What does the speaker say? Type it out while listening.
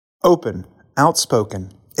Open,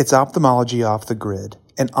 outspoken, it's ophthalmology off the grid,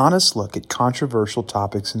 an honest look at controversial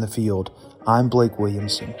topics in the field. I'm Blake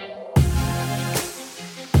Williamson.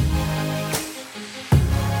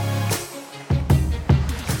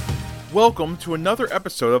 Welcome to another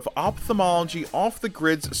episode of Ophthalmology Off the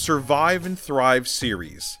Grid's Survive and Thrive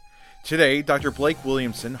series. Today, Dr. Blake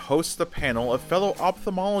Williamson hosts the panel of fellow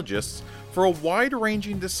ophthalmologists for a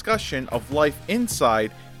wide-ranging discussion of life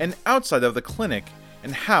inside and outside of the clinic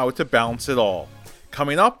and how to balance it all.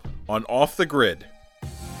 Coming up on Off the Grid.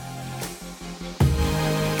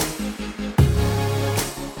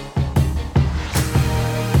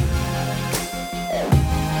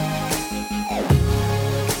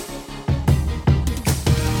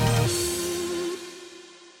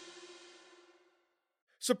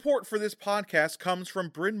 Support for this podcast comes from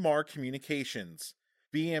Bryn Mawr Communications.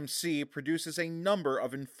 BMC produces a number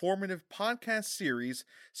of informative podcast series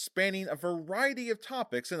spanning a variety of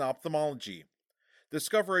topics in ophthalmology.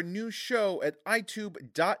 Discover a new show at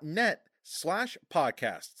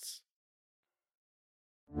itube.net/podcasts.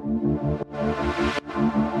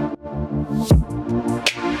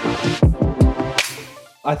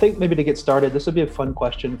 I think maybe to get started, this would be a fun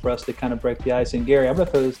question for us to kind of break the ice. And Gary, I'm going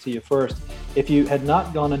to throw this to you first. If you had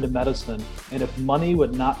not gone into medicine, and if money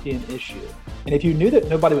would not be an issue, and if you knew that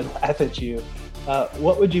nobody would laugh at you,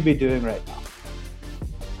 what would you be doing right now?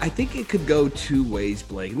 I think it could go two ways,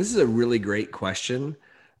 Blake. And this is a really great question.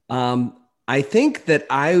 I think that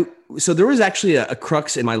so there was actually a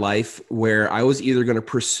crux in my life where I was either going to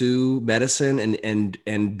pursue medicine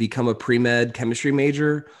and become a pre-med chemistry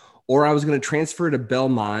major, or I was going to transfer to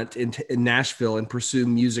Belmont in Nashville and pursue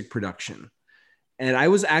music production. And I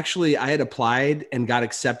had applied and got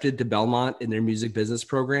accepted to Belmont in their music business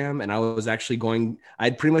program. And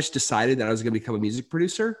I'd pretty much decided that I was going to become a music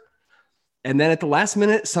producer. And then at the last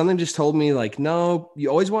minute, something just told me like, no, you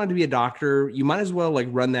always wanted to be a doctor. You might as well like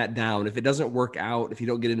run that down. If it doesn't work out, if you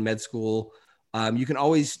don't get into med school, you can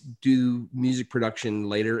always do music production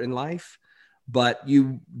later in life. But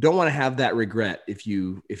you don't want to have that regret if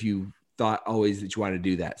you thought always that you wanted to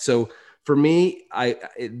do that. So for me,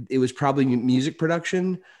 it was probably music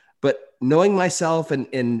production. But knowing myself and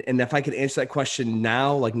if I could answer that question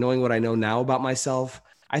now, like knowing what I know now about myself,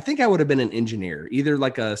 I think I would have been an engineer, either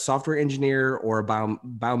like a software engineer or a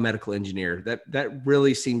biomedical engineer. That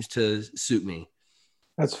really seems to suit me.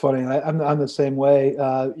 That's funny. I'm the same way.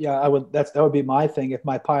 I would. That would be my thing. If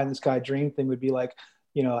my pie in the sky dream thing would be like,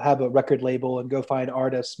 have a record label and go find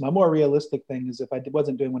artists. My more realistic thing is if I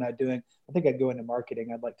wasn't doing what I'm doing, I think I'd go into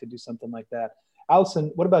marketing. I'd like to do something like that.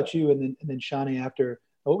 Allison, what about you? And then Shani after,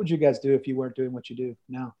 what would you guys do if you weren't doing what you do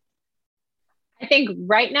now? I think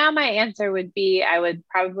right now my answer would be I would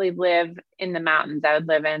probably live in the mountains. I would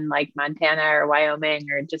live in like Montana or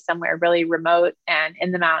Wyoming or just somewhere really remote and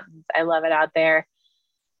in the mountains. I love it out there.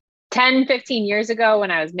 10, 15 years ago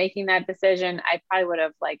when I was making that decision, I probably would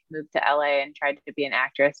have like moved to LA and tried to be an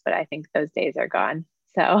actress, but I think those days are gone.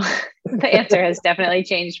 So the answer has definitely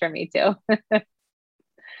changed for me too. What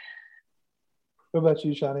about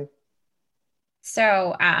you, Shani?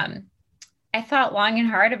 So I thought long and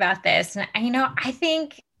hard about this. And, I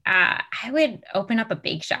think I would open up a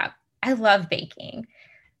bake shop. I love baking.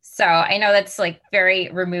 So I know that's like very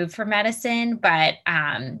removed from medicine, but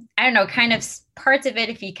I don't know, kind of parts of it,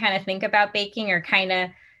 if you kind of think about baking are kind of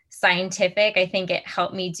scientific. I think it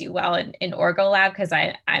helped me do well in Orgo Lab because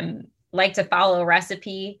I'm like to follow a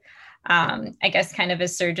recipe. I guess kind of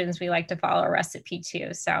as surgeons, we like to follow a recipe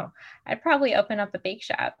too. So I'd probably open up a bake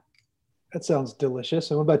shop. That sounds delicious.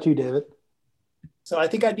 And what about you, David? So I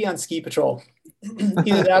think I'd be on ski patrol,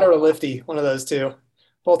 either that or a lifty, one of those two.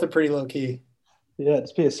 Both are pretty low key. Yeah,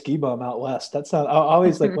 just be a ski bum out west. That's not. I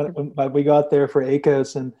always like when we go out there for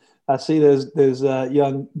ACOS and I see those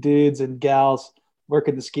young dudes and gals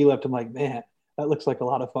working the ski lift. I'm like, man, that looks like a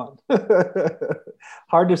lot of fun.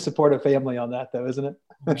 Hard to support a family on that, though, isn't it?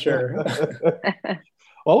 I'm sure. Well,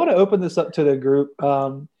 I want to open this up to the group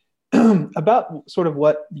about sort of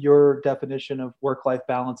what your definition of work-life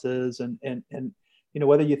balance is, and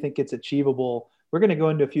whether you think it's achievable. We're going to go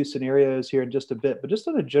into a few scenarios here in just a bit, but just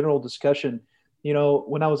on a general discussion.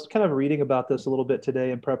 When I was kind of reading about this a little bit today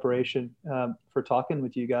in preparation for talking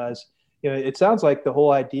with you guys, it sounds like the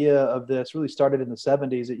whole idea of this really started in the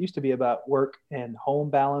 70s. It used to be about work and home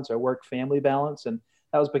balance or work-family balance. And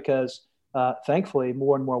that was because, thankfully,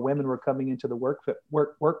 more and more women were coming into the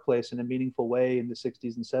workplace in a meaningful way in the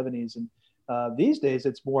 60s and 70s. And these days,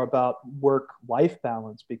 it's more about work-life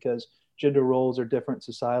balance because gender roles are different,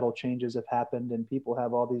 societal changes have happened, and people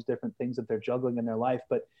have all these different things that they're juggling in their life.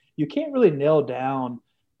 But you can't really nail down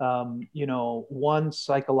one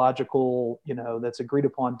psychological, that's agreed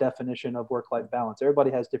upon definition of work-life balance.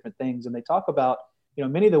 Everybody has different things, and they talk about,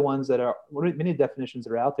 many definitions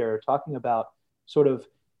that are out there are talking about sort of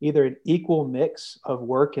either an equal mix of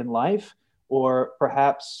work and life, or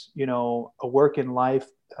perhaps, a work and life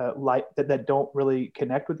that don't really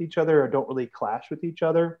connect with each other or don't really clash with each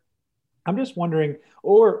other. I'm just wondering,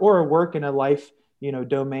 or a work and a life,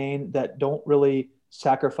 domain that don't really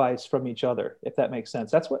sacrifice from each other, if that makes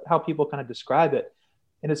sense. That's how people kind of describe it.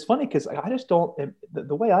 And it's funny because I just don't,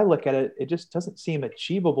 the way I look at it, it just doesn't seem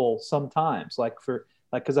achievable sometimes.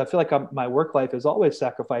 Because I feel like my work life is always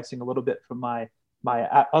sacrificing a little bit from my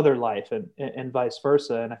other life, and vice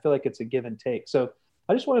versa. And I feel like it's a give and take. So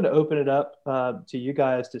I just wanted to open it up to you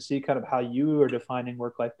guys to see kind of how you are defining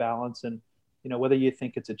work-life balance, and whether you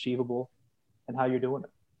think it's achievable and how you're doing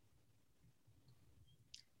it.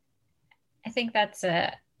 I think that's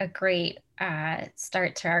a great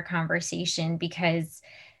start to our conversation, because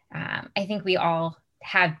I think we all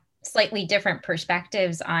have slightly different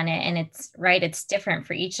perspectives on it. And it's different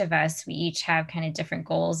for each of us. We each have kind of different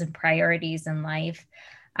goals and priorities in life.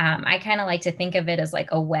 I kind of like to think of it as like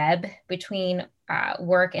a web between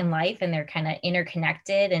work and life, and they're kind of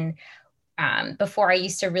interconnected. And before, I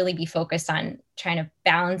used to really be focused on trying to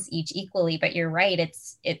balance each equally, but you're right.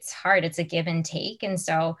 It's hard. It's a give and take. And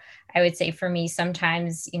so I would say for me,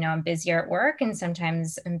 sometimes, I'm busier at work and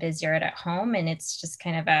sometimes I'm busier at home. And it's just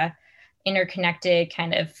kind of a interconnected,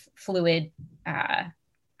 kind of fluid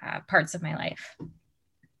parts of my life.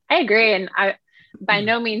 I agree. And by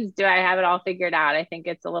no means do I have it all figured out. I think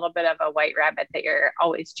it's a little bit of a white rabbit that you're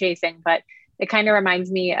always chasing, but it kind of reminds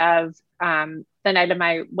me of the night of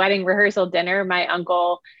my wedding rehearsal dinner. My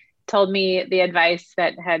uncle told me the advice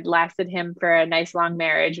that had lasted him for a nice long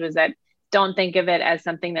marriage was that don't think of it as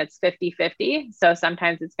something that's 50-50. So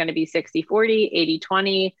sometimes it's going to be 60-40,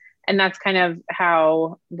 80-20. And that's kind of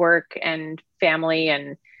how work and family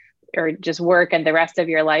or just work and the rest of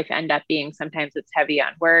your life end up being. Sometimes it's heavy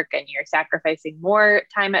on work and you're sacrificing more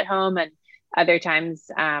time at home. And other times,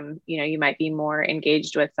 you might be more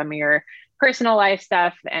engaged with some of your personal life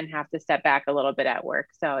stuff and have to step back a little bit at work.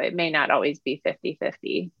 So it may not always be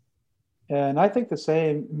 50-50. And I think the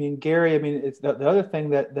same. I mean, Gary, it's the other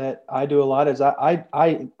thing that I do a lot is I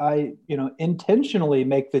intentionally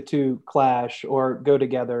make the two clash or go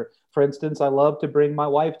together. For instance, I love to bring my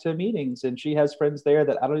wife to meetings, and she has friends there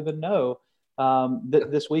that I don't even know.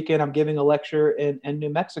 This weekend, I'm giving a lecture in New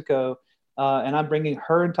Mexico, and I'm bringing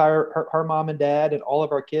her mom and dad and all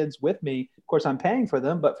of our kids with me. Of course, I'm paying for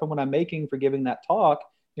them, but from what I'm making for giving that talk,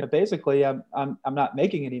 basically I'm not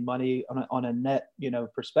making any money on a net,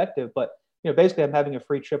 perspective, but basically I'm having a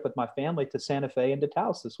free trip with my family to Santa Fe and to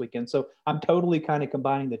Taos this weekend. So I'm totally kind of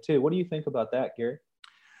combining the two. What do you think about that, Gary?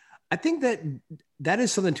 I think that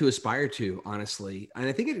is something to aspire to, honestly. And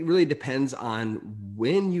I think it really depends on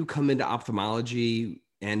when you come into ophthalmology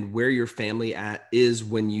and where your family is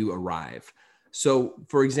when you arrive. So,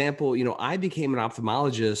 for example, I became an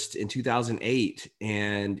ophthalmologist in 2008,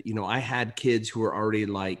 and, I had kids who were already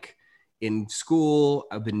like in school.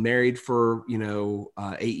 I've been married for,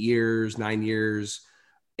 8 years, 9 years.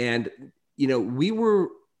 And,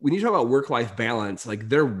 when you talk about work-life balance, like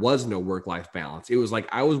there was no work-life balance. It was like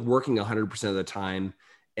I was working 100% of the time,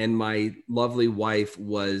 and my lovely wife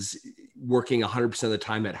was working 100% of the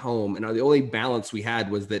time at home. And the only balance we had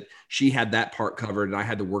was that she had that part covered and I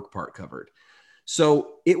had the work part covered.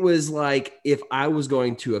 So it was like, if I was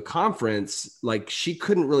going to a conference, like she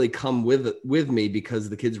couldn't really come with me because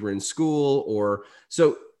the kids were in school.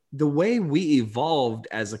 So the way we evolved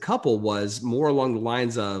as a couple was more along the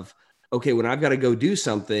lines of, okay, when I've got to go do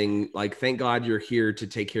something, like, thank God you're here to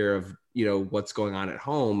take care of, what's going on at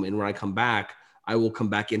home. And when I come back, I will come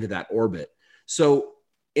back into that orbit. So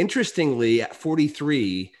interestingly, at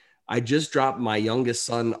 43, I just dropped my youngest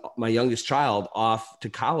child off to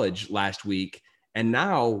college last week. And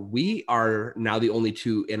now we are the only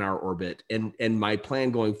two in our orbit. And my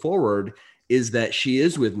plan going forward is that she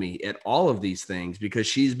is with me at all of these things, because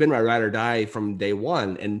she's been my ride or die from day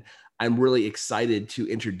one. And I'm really excited to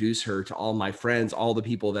introduce her to all my friends, all the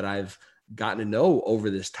people that I've gotten to know over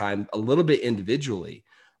this time, a little bit individually.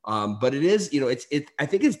 But it is, I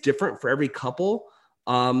think it's different for every couple.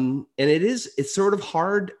 And it's sort of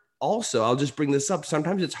hard. Also, I'll just bring this up.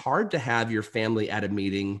 Sometimes it's hard to have your family at a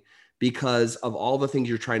meeting because of all the things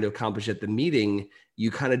you're trying to accomplish at the meeting. You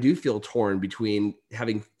kind of do feel torn between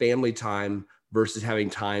having family time versus having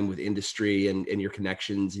time with industry and your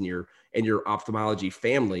connections and your ophthalmology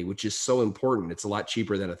family, which is so important. It's a lot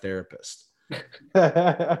cheaper than a therapist.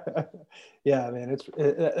 Yeah, man,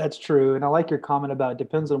 that's true. And I like your comment about it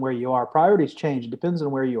depends on where you are. Priorities change. It depends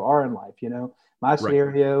on where you are in life. My Right.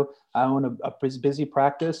 scenario, I own a busy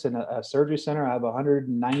practice and a surgery center. I have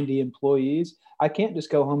 190 employees. I can't just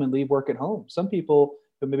go home and leave work at home. Some people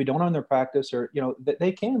who maybe don't own their practice, or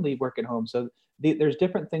they can leave work at home. So there's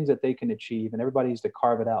different things that they can achieve, and everybody needs to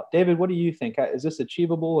carve it out. David, what do you think? Is this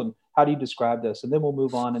achievable, and how do you describe this? And then we'll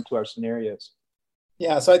move on into our scenarios.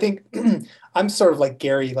 Yeah, so I think I'm sort of like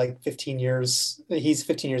Gary, like 15 years. He's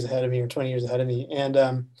 15 years ahead of me or 20 years ahead of me.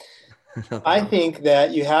 And I think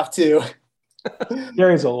that you have to.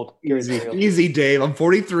 Gary's old. Easy, Dave. I'm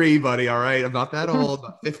 43, buddy. All right. I'm not that old.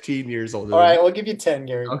 I'm 15 years old. All right, we'll give you 10,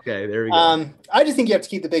 Gary. Okay, there we go. I just think you have to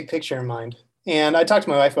keep the big picture in mind. And I talked to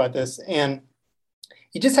my wife about this, and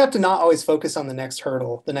you just have to not always focus on the next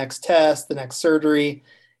hurdle, the next test, the next surgery.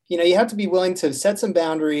 You have to be willing to set some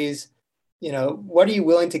boundaries. What are you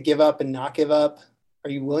willing to give up and not give up?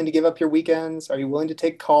 Are you willing to give up your weekends? Are you willing to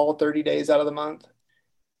take call 30 days out of the month?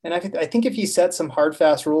 And I think if you set some hard,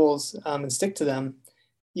 fast rules and stick to them,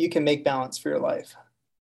 you can make balance for your life.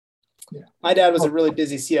 Yeah. My dad was a really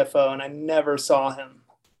busy CFO, and I never saw him.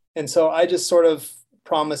 And so I just sort of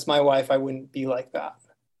promised my wife I wouldn't be like that.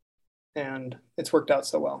 And it's worked out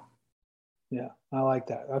so well. Yeah, I like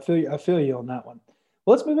that. I feel you on that one.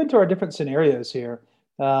 Well, let's move into our different scenarios here.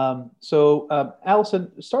 Allison,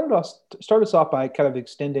 start us off by kind of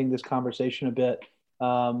extending this conversation a bit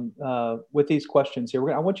with these questions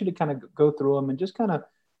here. I want you to kind of go through them and just kind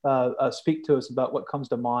of speak to us about what comes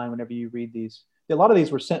to mind whenever you read these. A lot of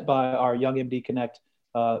these were sent by our Young MD Connect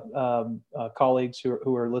colleagues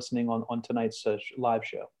who are listening on tonight's live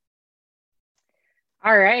show.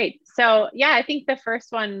 All right. So yeah, I think the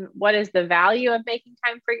first one, what is the value of making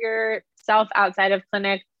time for yourself outside of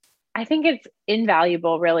clinic? I think it's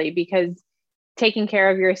invaluable, really, because taking care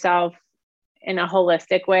of yourself in a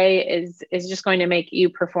holistic way is just going to make you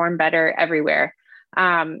perform better everywhere.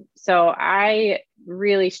 So I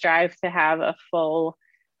really strive to have a full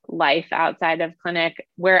life outside of clinic.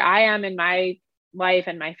 Where I am in my life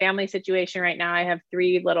and my family situation right now, I have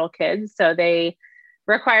 3 little kids, so they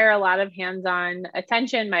require a lot of hands-on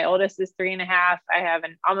attention. My oldest is 3.5. I have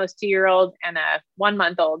an almost 2-year-old and a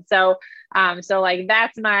 1-month-old. So like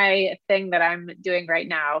that's my thing that I'm doing right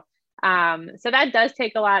now. So that does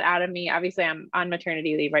take a lot out of me. Obviously I'm on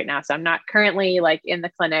maternity leave right now, so I'm not currently like in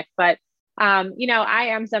the clinic, but I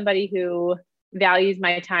am somebody who values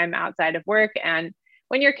my time outside of work. And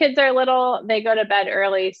when your kids are little, they go to bed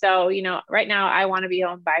early. So, right now I want to be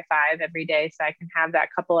home by 5 every day so I can have that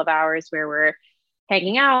couple of hours where we're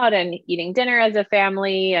hanging out and eating dinner as a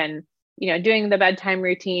family and, doing the bedtime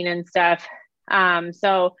routine and stuff.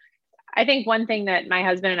 So I think one thing that my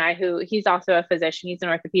husband and I, he's also a physician, he's an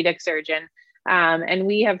orthopedic surgeon. And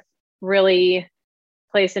we have really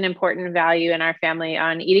placed an important value in our family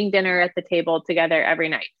on eating dinner at the table together every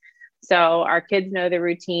night. So our kids know the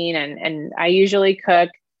routine and I usually cook.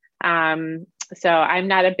 So I'm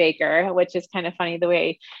not a baker, which is kind of funny the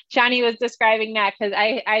way Shani was describing that, because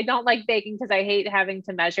I don't like baking because I hate having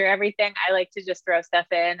to measure everything. I like to just throw stuff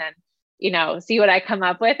in and, see what I come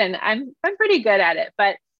up with. And I'm pretty good at it.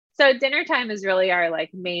 But so dinner time is really our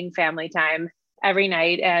like main family time every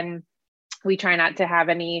night. And we try not to have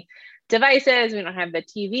any devices. We don't have the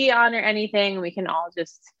TV on or anything. We can all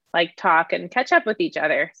just like talk and catch up with each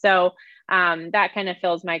other. So that kind of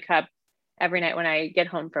fills my cup every night when I get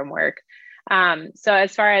home from work. So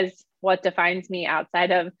as far as what defines me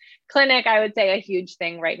outside of clinic, I would say a huge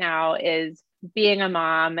thing right now is being a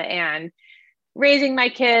mom and raising my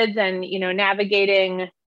kids and, navigating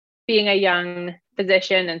being a young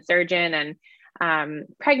physician and surgeon and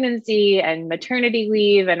pregnancy and maternity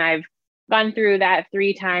leave. And I've gone through that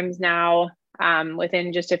 3 times now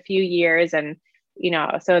within just a few years. And,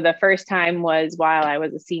 so the first time was while I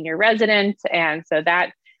was a senior resident. And so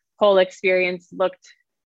that whole experience looked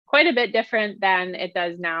quite a bit different than it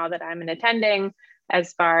does now that I'm an attending,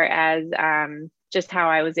 as far as just how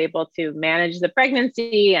I was able to manage the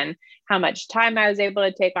pregnancy and how much time I was able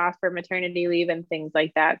to take off for maternity leave and things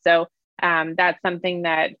like that. So that's something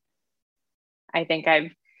that I think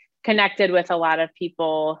I've connected with a lot of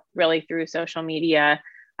people really through social media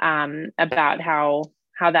about how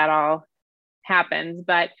that all happens.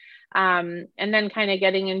 But and then kind of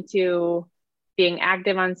getting into being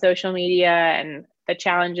active on social media and the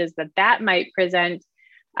challenges that might present.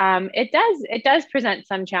 It does present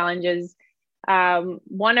some challenges.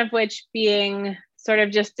 One of which being sort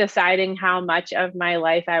of just deciding how much of my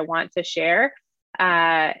life I want to share.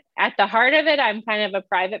 At the heart of it, I'm kind of a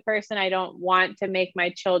private person. I don't want to make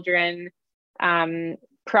my children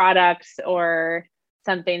products or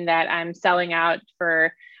something that I'm selling out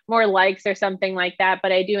for more likes or something like that,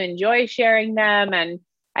 but I do enjoy sharing them. And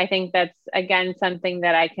I think that's, again, something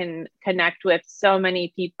that I can connect with so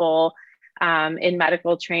many people in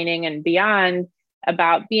medical training and beyond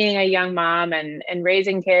about being a young mom and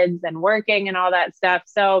raising kids and working and all that stuff.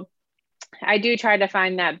 So I do try to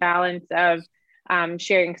find that balance of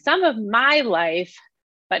sharing some of my life,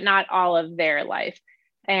 but not all of their life.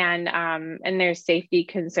 And there's safety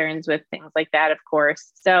concerns with things like that, of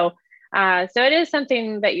course. So it is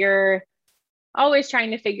something that you're always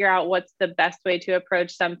trying to figure out what's the best way to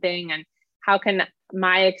approach something and how can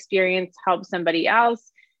my experience help somebody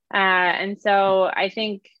else. And so I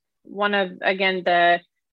think one of, again, the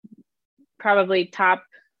probably top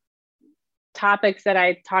topics that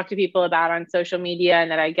I talk to people about on social media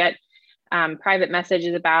and that I get private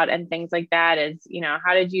messages about and things like that is,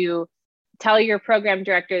 how did you tell your program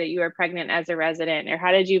director that you were pregnant as a resident, or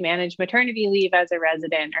how did you manage maternity leave as a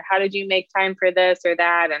resident, or how did you make time for this or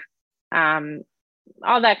that? And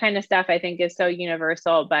all that kind of stuff I think is so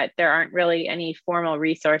universal, but there aren't really any formal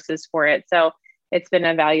resources for it. So it's been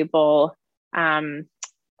a valuable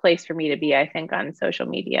place for me to be, I think, on social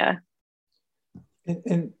media.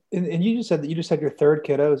 And you just said that you just had your third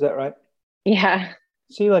kiddo, is that right? Yeah.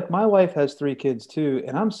 See, like my wife has 3 kids too,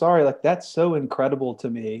 and I'm sorry, like that's so incredible to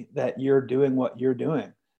me that you're doing what you're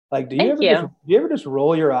doing. Like, do you ever just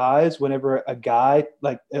roll your eyes whenever a guy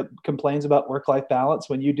like complains about work-life balance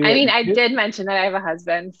when you do? I mean, I did mention that I have a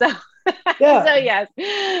husband, so yeah. So yes,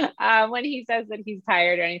 when he says that he's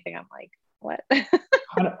tired or anything, I'm like, what?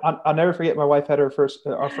 I'll never forget. My wife had our first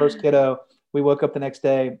kiddo. We woke up the next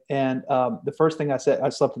day, and the first thing I said, I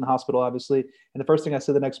slept in the hospital, obviously, and the first thing I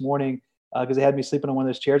said the next morning, because they had me sleeping on one of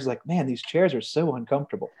those chairs, like, man, these chairs are so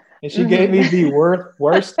uncomfortable. And she gave me the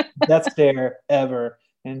worst death stare ever.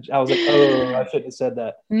 And I was like, oh, I shouldn't have said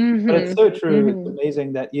that. Mm-hmm. But it's so true. Mm-hmm. It's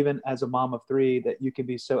amazing that even as a mom of 3, that you can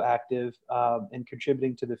be so active and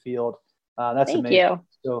contributing to the field. That's Thank amazing. You.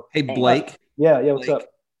 So, hey, Blake. Yeah. What's up?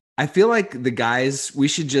 I feel like the guys, we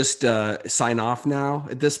should just sign off now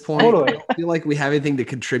at this point. Totally. I don't feel like we have anything to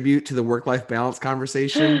contribute to the work-life balance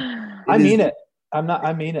conversation. I mean it.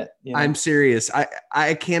 I mean it. I'm serious.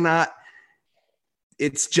 I cannot.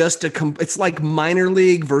 It's just it's like minor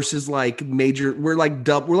league versus like major. We're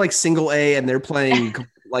like single A and they're playing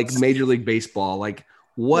like Major League Baseball. Like,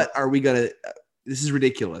 what are we going to, this is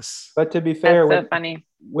ridiculous. But to be fair, that's so funny.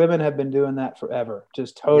 Women have been doing that forever,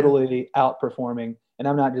 just totally outperforming. And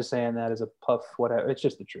I'm not just saying that as a puff, whatever. It's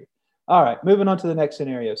just the truth. All right, moving on to the next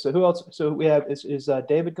scenario. So who else? So we have, is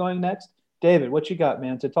David going next? David, what you got,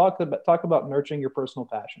 man? To talk about nurturing your personal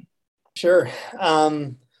passion. Sure.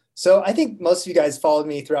 So I think most of you guys followed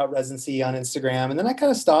me throughout residency on Instagram, and then I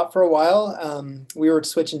kind of stopped for a while. We were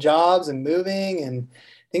switching jobs and moving, and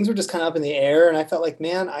things were just kind of up in the air. And I felt like,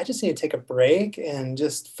 man, I just need to take a break and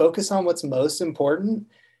just focus on what's most important.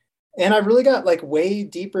 And I really got like way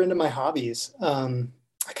deeper into my hobbies.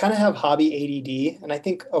 I kind of have hobby ADD, and I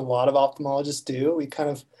think a lot of ophthalmologists do. We kind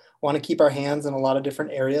of want to keep our hands in a lot of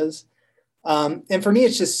different areas. And for me,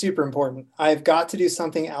 it's just super important. I've got to do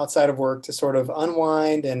something outside of work to sort of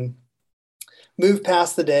unwind and move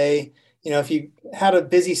past the day. If you had a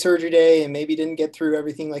busy surgery day and maybe didn't get through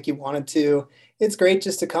everything like you wanted to, it's great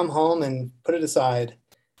just to come home and put it aside.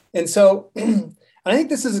 And so I think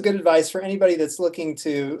this is a good advice for anybody that's looking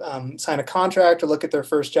to sign a contract or look at their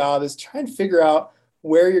first job, is try and figure out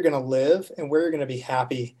where you're going to live and where you're going to be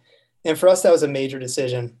happy. And for us, that was a major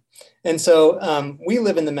decision. And so we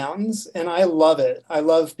live in the mountains, and I love it. I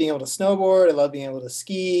love being able to snowboard. I love being able to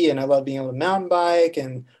ski, and I love being able to mountain bike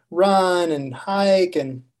and run and hike.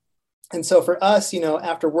 And so for us,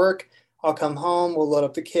 after work, I'll come home, we'll load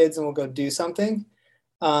up the kids, and we'll go do something.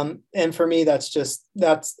 And for me,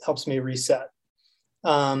 that helps me reset.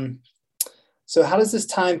 So how does this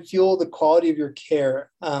time fuel the quality of your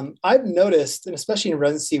care? I've noticed, and especially in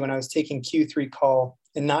residency when I was taking Q3 call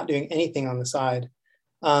and not doing anything on the side,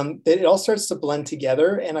 that it all starts to blend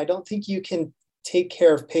together. And I don't think you can take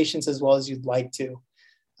care of patients as well as you'd like to.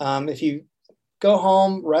 If you go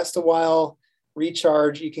home, rest a while,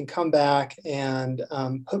 recharge, you can come back and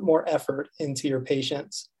put more effort into your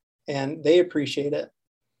patients, and they appreciate it.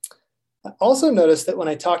 I also noticed that when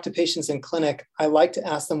I talk to patients in clinic, I like to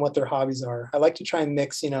ask them what their hobbies are. I like to try and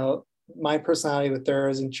mix, my personality with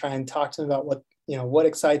theirs and try and talk to them about what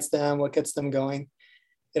excites them, what gets them going.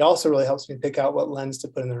 It also really helps me pick out what lens to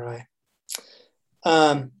put in their eye.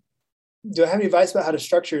 Do I have any advice about how to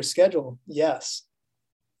structure your schedule? Yes.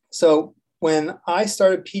 So when I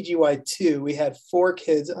started PGY2, we had 4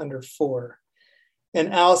 kids under 4.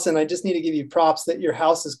 And Allison, I just need to give you props that your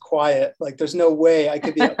house is quiet. Like there's no way I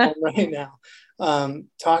could be at home right now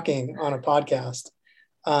talking on a podcast.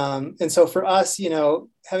 And so for us,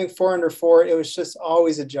 having 4 under 4, it was just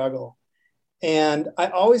always a juggle. And I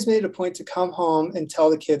always made it a point to come home and tell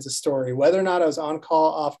the kids a story, whether or not I was on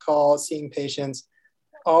call, off call, seeing patients.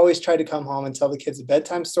 Always tried to come home and tell the kids a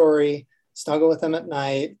bedtime story, snuggle with them at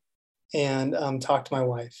night, and talk to my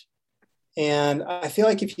wife. And I feel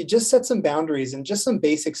like if you just set some boundaries and just some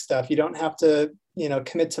basic stuff, you don't have to,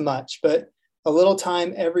 commit to much, but a little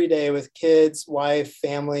time every day with kids, wife,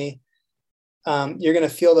 family, you're going to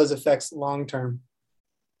feel those effects long-term.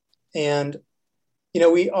 And,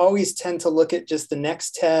 we always tend to look at just the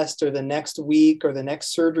next test or the next week or the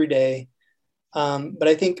next surgery day. But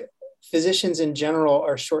I think physicians in general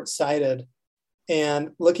are short-sighted,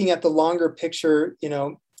 and looking at the longer picture,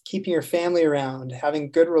 keeping your family around,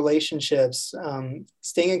 having good relationships,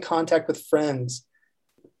 staying in contact with friends.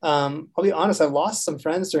 I'll be honest, I lost some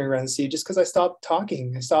friends during residency just because I stopped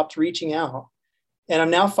talking. I stopped reaching out. And I'm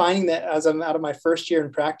now finding that as I'm out of my first year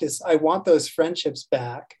in practice, I want those friendships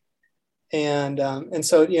back. And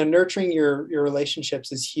so, nurturing your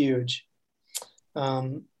relationships is huge.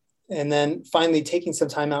 And then finally taking some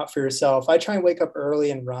time out for yourself. I try and wake up early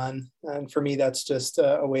and run. And for me, that's just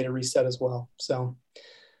a way to reset as well. So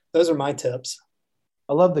those are my tips.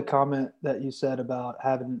 I love the comment that you said about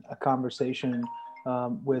having a conversation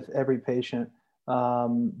with every patient,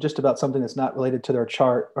 just about something that's not related to their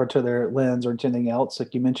chart or to their lens or to anything else.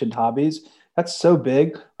 Like you mentioned, hobbies. That's so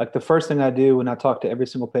big. Like the first thing I do when I talk to every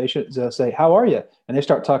single patient is I say, "How are you?" And they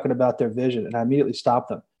start talking about their vision, and I immediately stop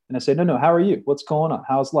them. And I say, no, how are you? What's going on?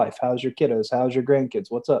 How's life? How's your kiddos? How's your grandkids?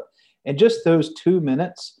 What's up? And just those 2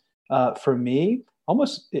 minutes for me,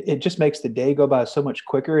 almost, it just makes the day go by so much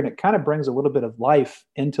quicker. And it kind of brings a little bit of life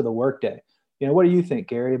into the workday. What do you think,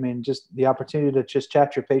 Gary? I mean, just the opportunity to just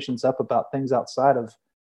chat your patients up about things outside of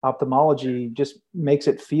ophthalmology just makes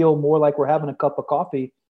it feel more like we're having a cup of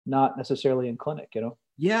coffee, not necessarily in clinic,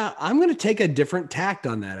 Yeah, I'm going to take a different tact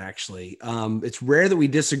on that, actually. It's rare that we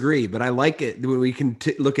disagree, but I like it when we can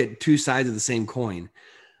look at two sides of the same coin.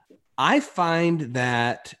 I find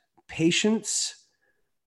that patients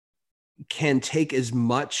can take as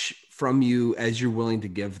much from you as you're willing to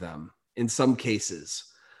give them in some cases.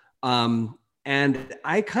 And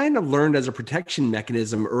I kind of learned as a protection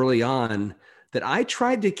mechanism early on that I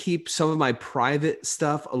tried to keep some of my private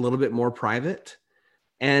stuff a little bit more private.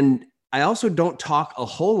 And I also don't talk a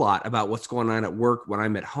whole lot about what's going on at work when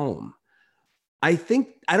I'm at home. I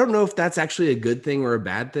don't know if that's actually a good thing or a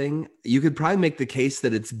bad thing. You could probably make the case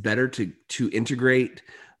that it's better to integrate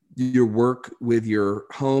your work with your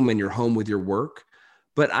home and your home with your work.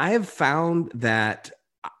 But I have found that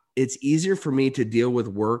it's easier for me to deal with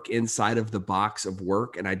work inside of the box of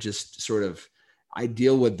work. And I just I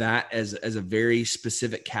deal with that as a very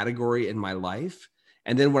specific category in my life.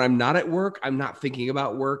 And then when I'm not at work, I'm not thinking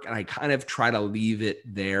about work, and I kind of try to leave it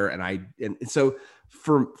there. And so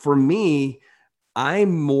for me, I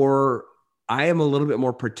am a little bit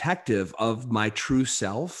more protective of my true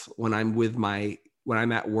self when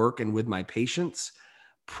I'm at work and with my patients,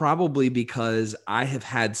 probably because I have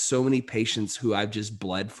had so many patients who I've just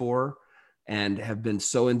bled for and have been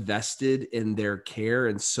so invested in their care.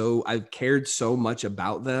 And so I've cared so much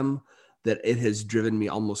about them that it has driven me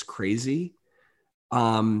almost crazy.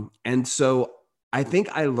 And so I think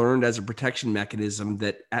I learned as a protection mechanism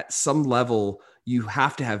that at some level you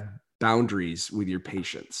have to have boundaries with your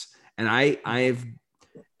patients. And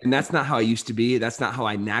and that's not how I used to be. That's not how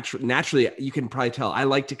I naturally, you can probably tell, I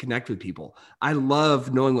like to connect with people. I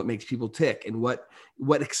love knowing what makes people tick and what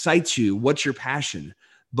excites you, what's your passion.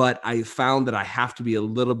 But I found that I have to be a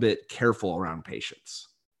little bit careful around patients.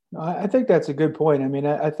 I think that's a good point. I mean,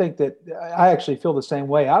 I think that I actually feel the same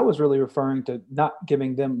way. I was really referring to not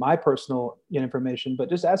giving them my personal information, but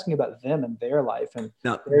just asking about them and their life. And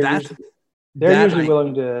now, they're usually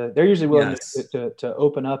willing yes. to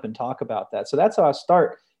open up and talk about that. So that's how I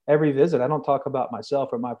start every visit. I don't talk about myself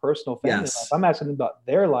or my personal family life. I'm asking them about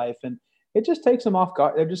their life, and it just takes them off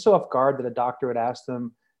guard. They're just so off guard that a doctor would ask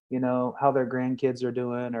them, how their grandkids are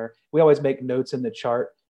doing, or we always make notes in the chart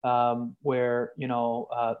where,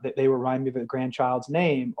 they remind me of a grandchild's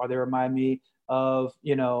name, or they remind me of,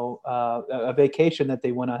 a vacation that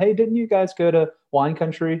they went on. Hey, didn't you guys go to wine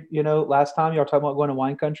country, last time? Y'all talking about going to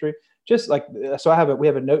wine country? Just like, so we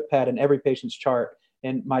have a notepad in every patient's chart,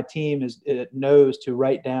 and my team knows to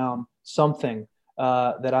write down something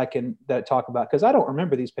that talk about, because I don't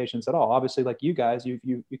remember these patients at all. Obviously, like you guys,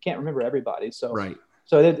 you can't remember everybody. So, right.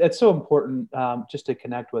 So it's so important just to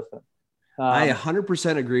connect with them. I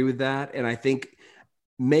 100% agree with that. And I think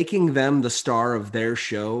making them the star of their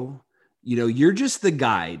show. You're just the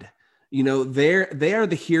guide. They are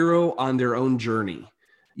the hero on their own journey.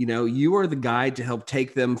 You are the guide to help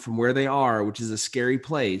take them from where they are, which is a scary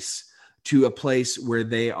place, to a place where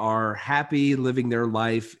they are happy, living their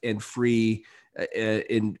life and free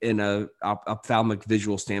in a ophthalmic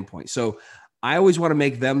visual standpoint. So I always want to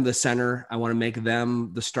make them the center. I want to make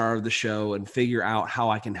them the star of the show and figure out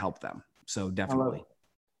how I can help them. So definitely.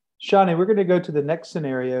 Shawnee, we're going to go to the next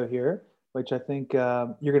scenario here, which I think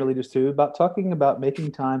you're going to lead us to, about talking about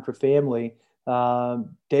making time for family.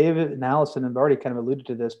 David and Allison have already kind of alluded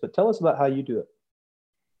to this, but tell us about how you do it.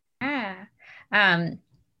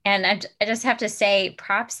 And I just have to say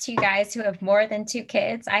props to you guys who have more than 2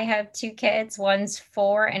 kids. I have 2 kids, one's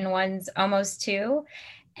 4 and one's almost 2.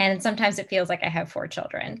 And sometimes it feels like I have 4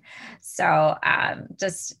 children. So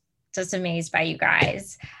just amazed by you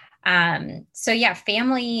guys. So yeah,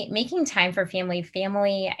 family, making time for family.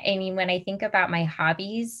 I mean, when I think about my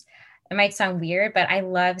hobbies, it might sound weird, but I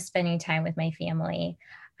love spending time with my family.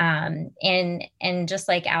 And just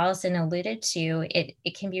like Allison alluded to,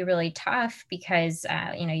 it can be really tough because,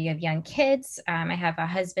 you have young kids. I have a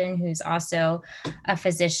husband who's also a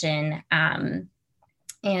physician.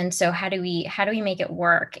 And so how do we make it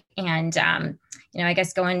work? And, I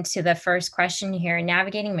guess going to the first question here,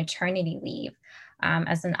 navigating maternity leave.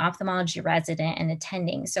 As an ophthalmology resident and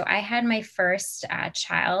attending. So I had my first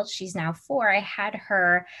child. She's now 4. I had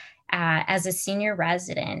her as a senior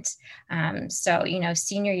resident. So,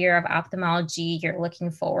 senior year of ophthalmology, you're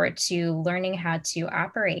looking forward to learning how to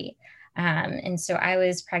operate. And so I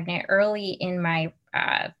was pregnant early in my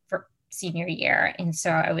senior year. And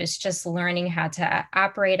so I was just learning how to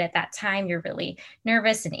operate at that time. You're really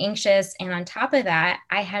nervous and anxious. And on top of that,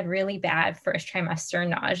 I had really bad first trimester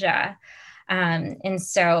nausea. And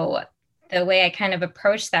so the way I kind of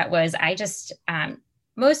approached that was I just,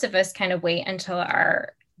 most of us kind of wait until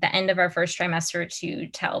the end of our first trimester to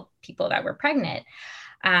tell people that we're pregnant.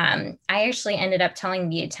 I actually ended up telling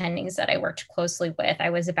the attendings that I worked closely with. I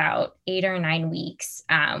was about 8 or 9 weeks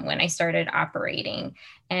when I started operating,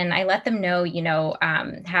 and I let them know,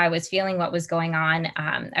 how I was feeling, what was going on.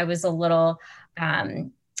 I was a little,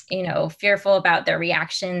 fearful about their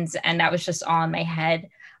reactions, and that was just all in my head.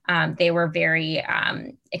 They were very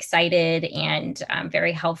excited and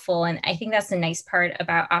very helpful. And I think that's the nice part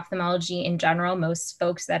about ophthalmology in general. Most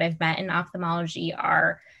folks that I've met in ophthalmology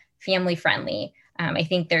are family friendly. I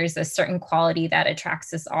think there's a certain quality that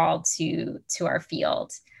attracts us all to our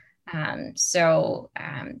field. So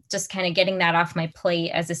just kind of getting that off my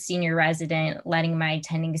plate as a senior resident, letting my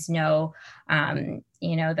attendings know,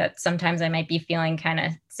 that sometimes I might be feeling kind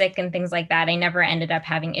of sick and things like that. I never ended up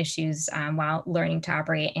having issues while learning to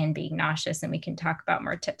operate and being nauseous. And we can talk about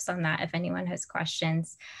more tips on that if anyone has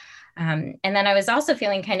questions. And then I was also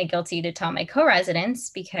feeling kind of guilty to tell my co-residents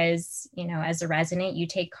because, as a resident, you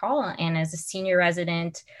take call, and as a senior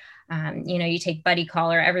resident, you take buddy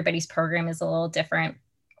call, or everybody's program is a little different.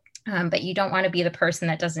 But you don't want to be the person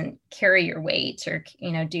that doesn't carry your weight or,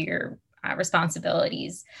 do your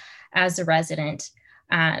responsibilities as a resident.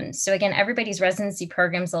 So again, everybody's residency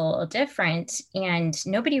program is a little different, and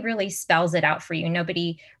nobody really spells it out for you.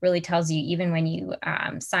 Nobody really tells you, even when you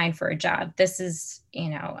sign for a job, this is,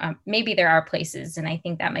 maybe there are places, and I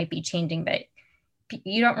think that might be changing, but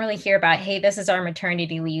you don't really hear about, hey, this is our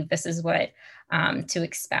maternity leave. This is what to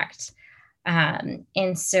expect.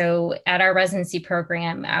 And so at our residency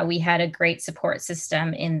program, we had a great support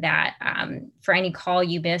system in that for any call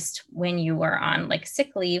you missed when you were on like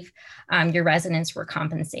sick leave, your residents were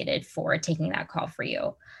compensated for taking that call for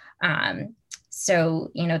you. So,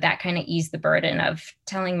 that kind of eased the burden of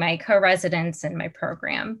telling my co-residents and my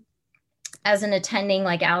program. As an attending,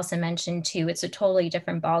 like Allison mentioned too, it's a totally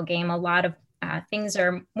different ballgame. A lot of things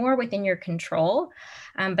are more within your control.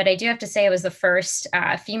 But I do have to say I was the first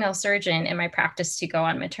female surgeon in my practice to go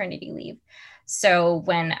on maternity leave. So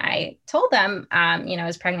when I told them, I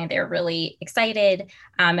was pregnant, they were really excited.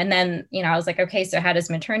 And then, I was like, okay, so how does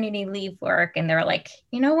maternity leave work? And they were like,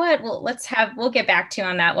 you know what, well, we'll get back to you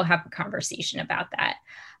on that. We'll have a conversation about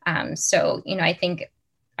that. So, I think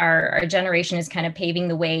our generation is kind of paving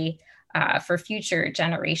the way for future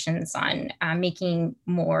generations on making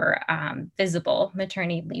more visible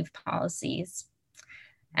maternity leave policies.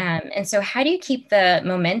 And so how do you keep the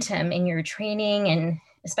momentum in your training, and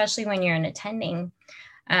especially when you're an attending?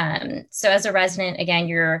 So as a resident, again,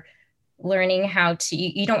 you're learning how to,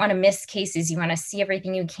 you don't want to miss cases. You want to see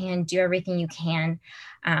everything you can, do everything you can.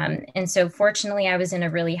 And so fortunately, I was in a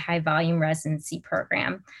really high volume residency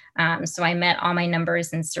program. So I met all my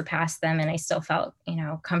numbers and surpassed them, and I still felt,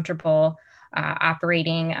 comfortable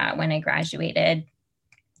operating when I graduated.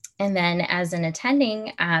 And then as an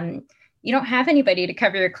attending, you don't have anybody to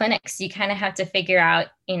cover your clinics. You kind of have to figure out,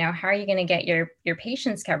 how are you going to get your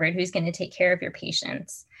patients covered? Who's going to take care of your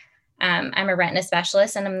patients? I'm a retina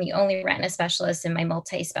specialist, and I'm the only retina specialist in my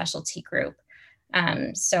multi-specialty group.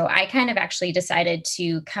 So I kind of actually decided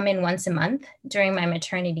to come in once a month during my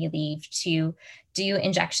maternity leave to do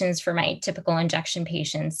injections for my typical injection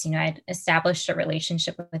patients. I'd established a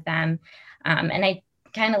relationship with them. And I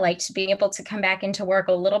kind of liked being able to come back into work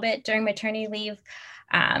a little bit during maternity leave,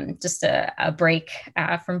 just a break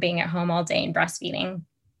from being at home all day and breastfeeding.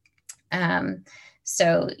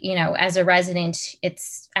 So, as a resident,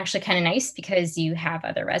 it's actually kind of nice because you have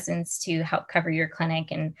other residents to help cover your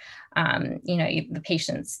clinic, and, the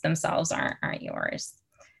patients themselves aren't yours.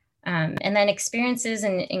 And then experiences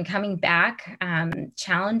in coming back,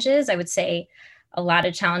 challenges, I would say a lot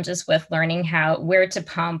of challenges with learning where to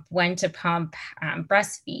pump, when to pump,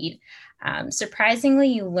 breastfeed. Surprisingly,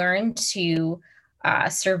 you learn to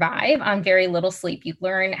survive on very little sleep. You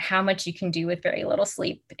learn how much you can do with very little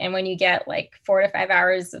sleep. And when you get like 4 to 5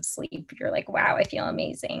 hours of sleep, you're like, wow, I feel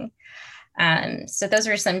amazing. So those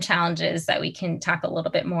are some challenges that we can talk a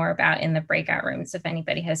little bit more about in the breakout rooms if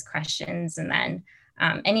anybody has questions. And then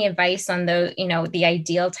any advice on the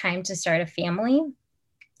ideal time to start a family.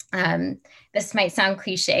 This might sound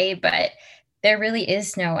cliche, but there really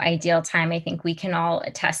is no ideal time. I think we can all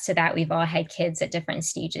attest to that. We've all had kids at different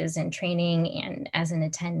stages in training and as an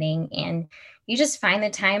attending, and you just find the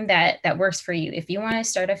time that works for you. If you want to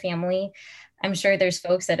start a family, I'm sure there's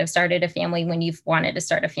folks that have started a family when you've wanted to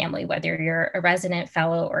start a family, whether you're a resident,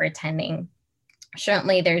 fellow, or attending.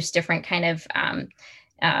 Certainly there's different kind of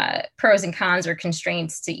pros and cons or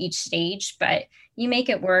constraints to each stage, but you make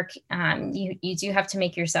it work. You do have to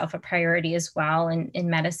make yourself a priority as well. And in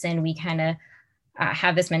medicine, we kind of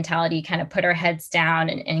have this mentality, kind of put our heads down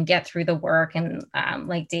and get through the work. And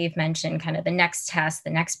like Dave mentioned, kind of the next test,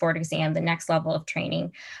 the next board exam, the next level of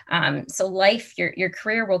training. So life, your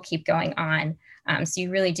career will keep going on. So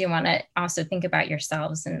you really do want to also think about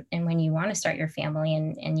yourselves and when you want to start your family,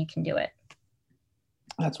 and you can do it.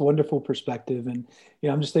 That's wonderful perspective. And,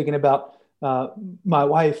 I'm just thinking about my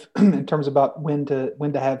wife in terms about when to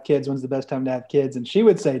have kids, when's the best time to have kids. And she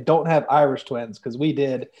would say, don't have Irish twins, because we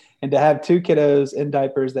did. And to have 2 kiddos in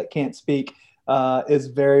diapers that can't speak is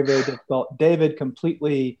very, very difficult. David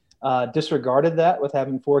completely disregarded that with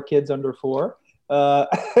having 4 kids under 4.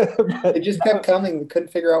 It just kept coming. We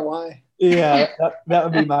couldn't figure out why. Yeah, that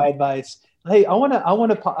would be my advice. Hey, I want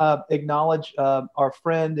to acknowledge our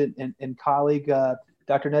friend and colleague,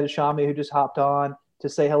 Dr. Neda Shami, who just hopped on to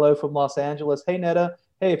say hello from Los Angeles. Hey, Neda.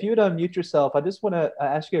 Hey, if you would unmute yourself, I just want to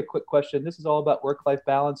ask you a quick question. This is all about work-life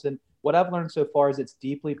balance. And what I've learned so far is it's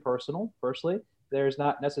deeply personal, firstly. There's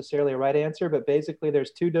not necessarily a right answer, but basically there's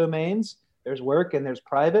 2 domains. There's work and there's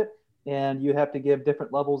private. And you have to give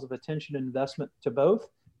different levels of attention and investment to both.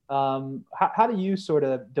 How do you sort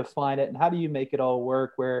of define it, and how do you make it all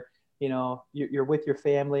work where, you're with your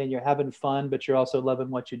family and you're having fun, but you're also loving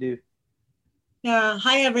what you do? Yeah.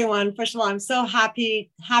 Hi, everyone. First of all, I'm so happy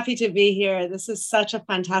to be here. This is such a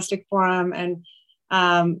fantastic forum. And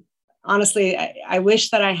honestly, I wish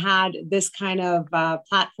that I had this kind of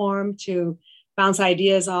platform to bounce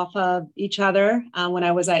ideas off of each other when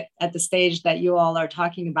I was at the stage that you all are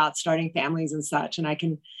talking about, starting families and such. And I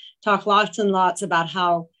can talk lots and lots about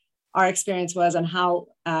how our experience was and how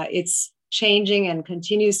it's changing and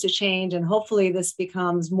continues to change. And hopefully this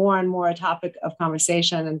becomes more and more a topic of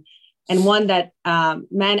conversation and one that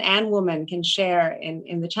men and women can share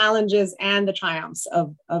in the challenges and the triumphs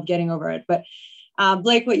of getting over it. But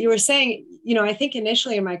Blake, what you were saying, I think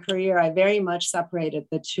initially in my career, I very much separated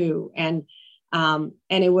the two. And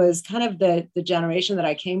it was kind of the generation that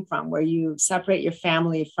I came from, where you separate your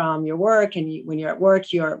family from your work. And when you're at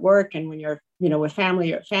work, you're at work. And when you're, with family,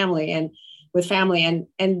 you're at family and with family.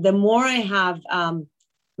 And the more I have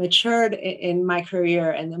matured in my career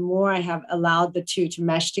and the more I have allowed the two to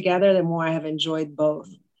mesh together, the more I have enjoyed both.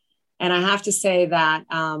 And I have to say that,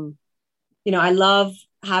 I love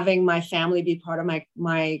having my family be part of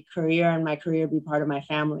my career and my career be part of my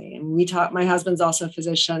family. And my husband's also a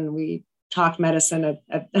physician. We talk medicine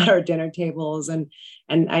at our dinner tables. And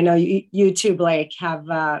I know you too, Blake, have,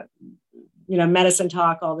 medicine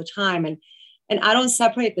talk all the time. And I don't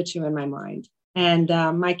separate the two in my mind. And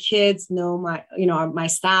my kids know my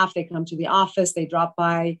staff. They come to the office, they drop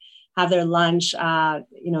by, have their lunch,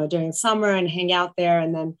 during summer and hang out there.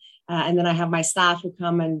 And then I have my staff who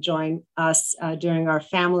come and join us during our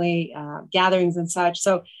family gatherings and such.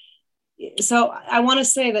 So I want to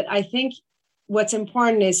say that I think what's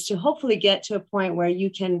important is to hopefully get to a point where you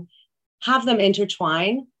can have them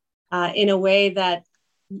intertwine in a way that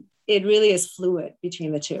it really is fluid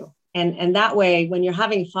between the two. And that way, when you're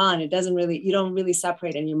having fun, you don't really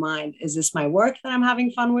separate in your mind. Is this my work that I'm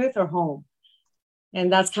having fun with or home?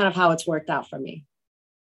 And that's kind of how it's worked out for me.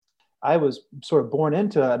 I was sort of born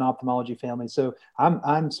into an ophthalmology family. So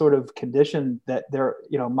I'm sort of conditioned that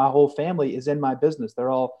my whole family is in my business. They're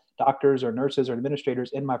all doctors or nurses or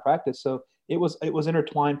administrators in my practice. So it was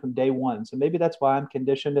intertwined from day one. So maybe that's why I'm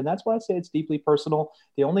conditioned. And that's why I say it's deeply personal.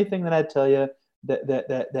 The only thing that I'd tell you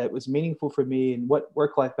that was meaningful for me and what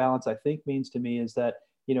work-life balance I think means to me is that,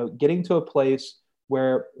 getting to a place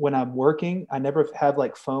where when I'm working, I never have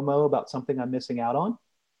like FOMO about something I'm missing out on.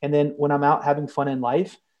 And then when I'm out having fun in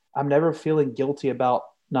life, I'm never feeling guilty about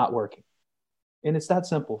not working. And it's that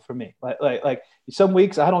simple for me. Like some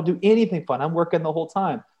weeks I don't do anything fun. I'm working the whole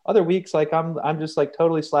time. Other weeks, like I'm just like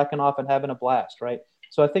totally slacking off and having a blast. Right.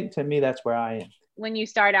 So I think to me, that's where I am. When you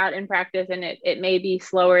start out in practice and it may be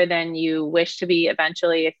slower than you wish to be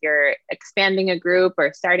eventually, if you're expanding a group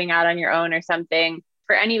or starting out on your own or something,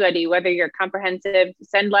 for anybody, whether you're comprehensive,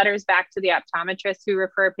 send letters back to the optometrist who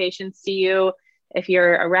refer patients to you. If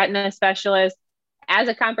you're a retina specialist, as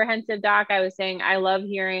a comprehensive doc, I was saying, I love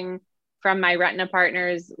hearing from my retina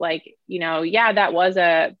partners, like, that was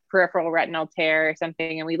a peripheral retinal tear or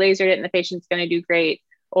something, and we lasered it and the patient's going to do great.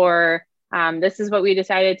 Or this is what we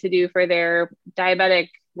decided to do for their diabetic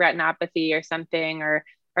retinopathy or something. Or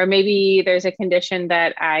maybe there's a condition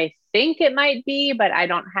that I think it might be, but I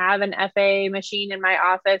don't have an FA machine in my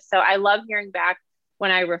office. So I love hearing back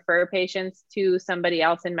when I refer patients to somebody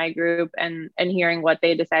else in my group and hearing what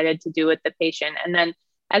they decided to do with the patient. And then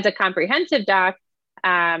as a comprehensive doc,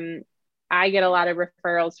 I get a lot of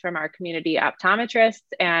referrals from our community optometrists.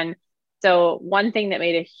 And so one thing that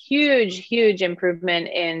made a huge, huge improvement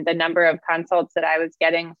in the number of consults that I was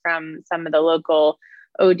getting from some of the local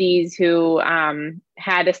ODs who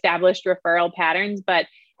had established referral patterns. But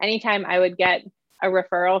anytime I would get a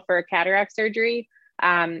referral for cataract surgery,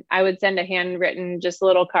 I would send a handwritten, just a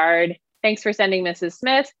little card. Thanks for sending Mrs.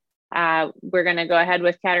 Smith. We're going to go ahead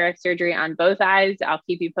with cataract surgery on both eyes. I'll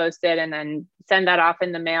keep you posted, and then send that off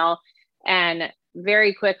in the mail. And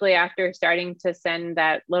very quickly after starting to send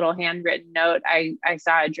that little handwritten note, I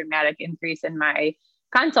saw a dramatic increase in my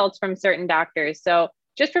consults from certain doctors. So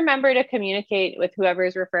just remember to communicate with whoever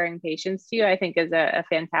is referring patients to you, I think is a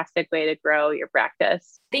fantastic way to grow your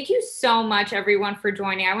practice. Thank you so much, everyone, for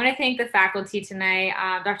joining. I want to thank the faculty tonight,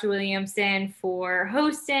 Dr. Williamson for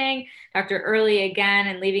hosting, Dr. Early again,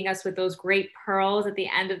 and leaving us with those great pearls at the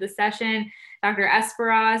end of the session. Dr.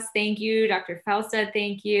 Esperas, thank you. Dr. Felsted,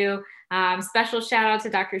 thank you. Special shout out to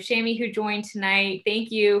Dr. Shami who joined tonight.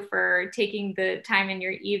 Thank you for taking the time in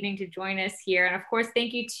your evening to join us here. And of course,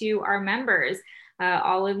 thank you to our members.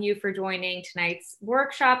 All of you for joining tonight's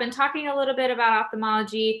workshop and talking a little bit about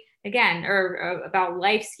ophthalmology again, or about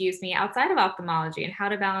life, outside of ophthalmology and how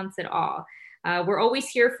to balance it all. We're always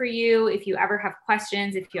here for you. If you ever have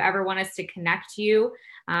questions, if you ever want us to connect you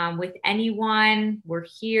with anyone, we're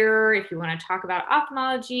here. If you want to talk about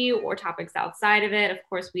ophthalmology or topics outside of it, of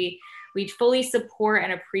course, we fully support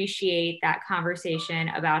and appreciate that conversation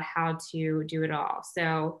about how to do it all.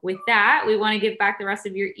 So with that, we want to give back the rest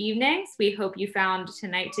of your evenings. We hope you found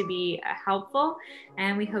tonight to be helpful,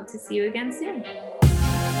 and we hope to see you again soon.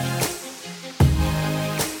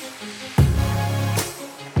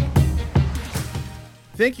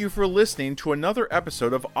 Thank you for listening to another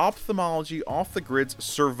episode of Ophthalmology Off the Grid's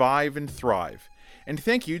Survive and Thrive. And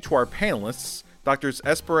thank you to our panelists, Drs.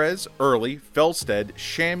 Esperas, Early, Felsted,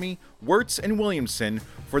 Shami, Wirtz, and Williamson,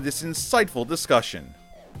 for this insightful discussion.